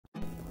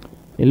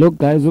Hello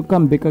guys,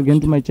 welcome back again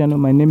to my channel.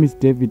 My name is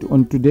David.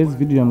 On today's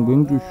video I'm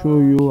going to show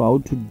you how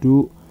to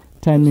do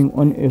timing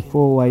on a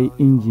 4Y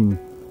engine.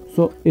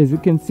 So as you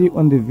can see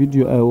on the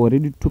video, I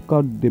already took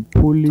out the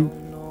pulley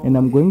and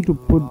I'm going to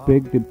put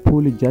back the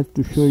pulley just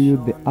to show you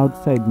the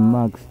outside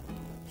marks.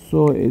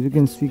 So as you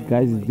can see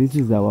guys, this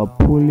is our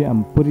pulley.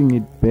 I'm putting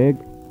it back.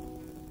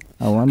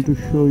 I want to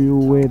show you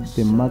where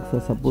the marks are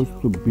supposed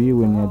to be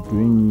when you're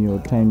doing your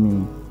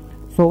timing.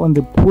 So on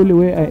the pulley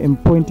where I am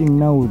pointing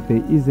now,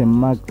 there is a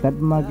mark. That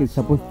mark is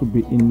supposed to be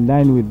in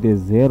line with the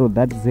zero,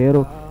 that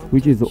zero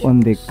which is on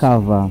the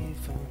cover.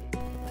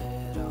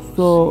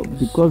 So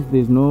because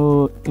there's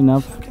no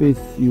enough space,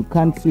 you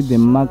can't see the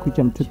mark which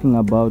I'm talking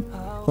about.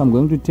 So I'm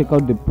going to take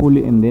out the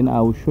pulley and then I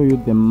will show you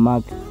the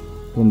mark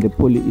when the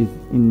pulley is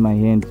in my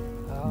hand.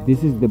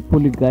 This is the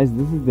pulley guys.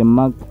 This is the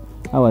mark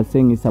I was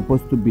saying is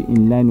supposed to be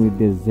in line with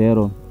the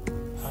zero.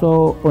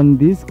 So on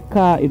this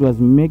car it was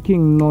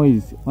making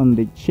noise on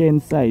the chain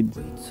side,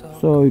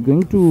 so we're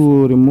going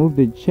to remove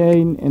the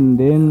chain and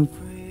then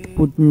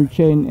put new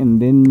chain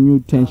and then new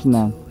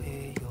tensioner.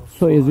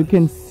 So as you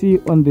can see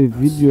on the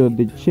video,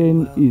 the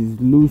chain is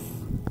loose.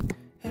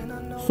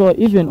 So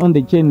even on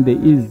the chain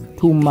there is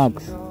two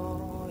marks.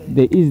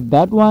 There is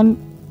that one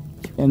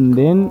and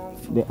then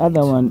the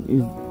other one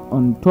is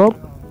on top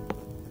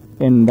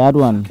and that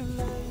one.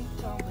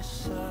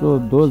 So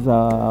those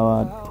are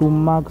our two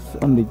marks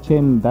on the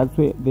chain. That's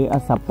where they are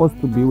supposed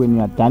to be when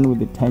you are done with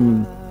the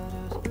timing.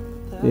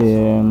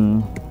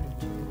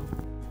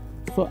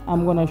 So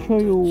I'm gonna show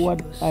you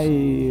what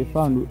I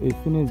found as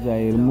soon as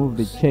I removed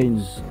the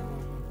chain.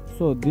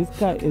 So this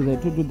car, as I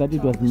told you that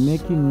it was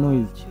making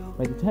noise.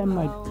 By the time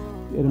I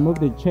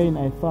removed the chain,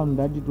 I found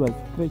that it was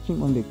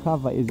scratching on the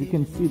cover. As you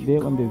can see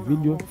there on the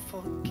video,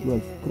 it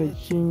was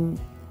scratching.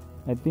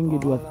 I think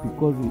it was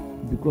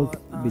because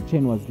the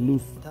chain was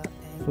loose.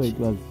 So it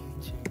was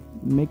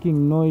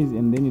making noise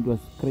and then it was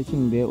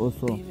scratching there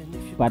also,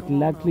 but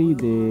luckily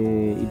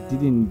it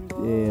didn't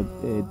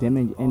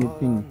damage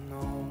anything.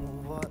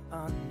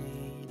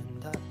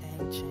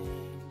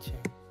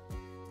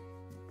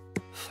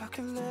 If I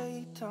could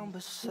lay down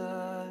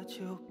beside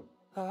you,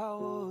 I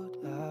would.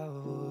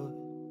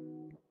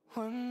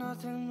 When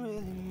nothing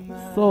really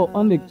matters. So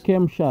on the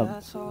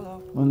camshaft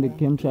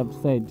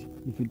side,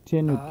 if you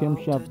turn your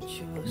camshaft,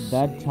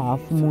 that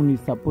half moon is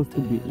supposed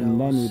to be in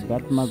line with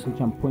that mark which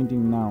I'm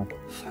pointing now.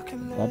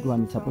 That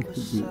one is supposed to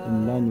be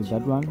in line with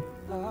that one,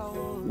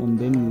 and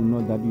then you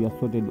know that you are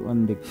sorted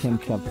on the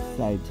camshaft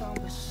side.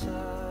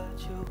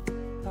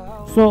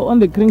 So on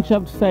the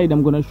crankshaft side,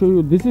 I'm gonna show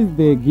you, this is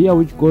the gear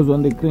which goes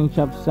on the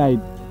crankshaft side,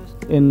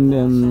 and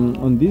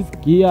on this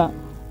gear,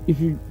 if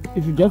you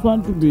just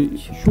want to be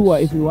sure,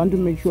 if you want to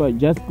make sure,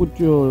 just put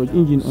your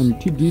engine on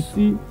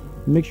TDC,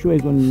 make sure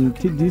it's on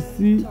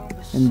TDC,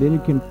 and then you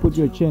can put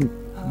your chain.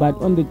 But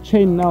on the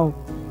chain now,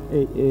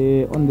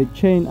 on the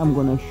chain I'm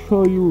gonna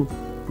show you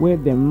where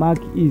the mark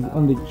is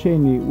on the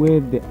chain, where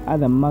the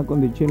other mark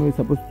on the chain is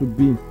supposed to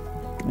be.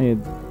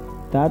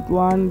 That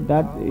one,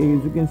 that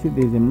as you can see,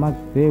 there's a mark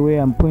there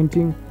where I'm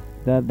pointing.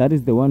 That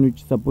is the one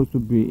which is supposed to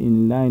be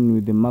in line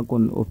with the mark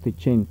of the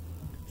chain.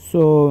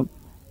 So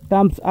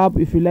thumbs up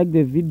if you like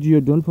the video.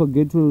 Don't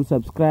forget to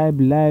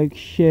subscribe, like,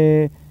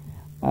 share.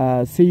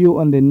 See you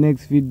on the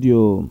next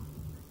video.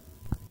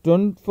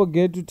 Don't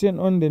forget to turn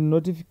on the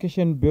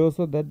notification bell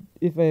so that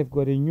if I have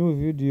got a new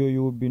video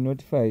you will be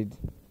notified.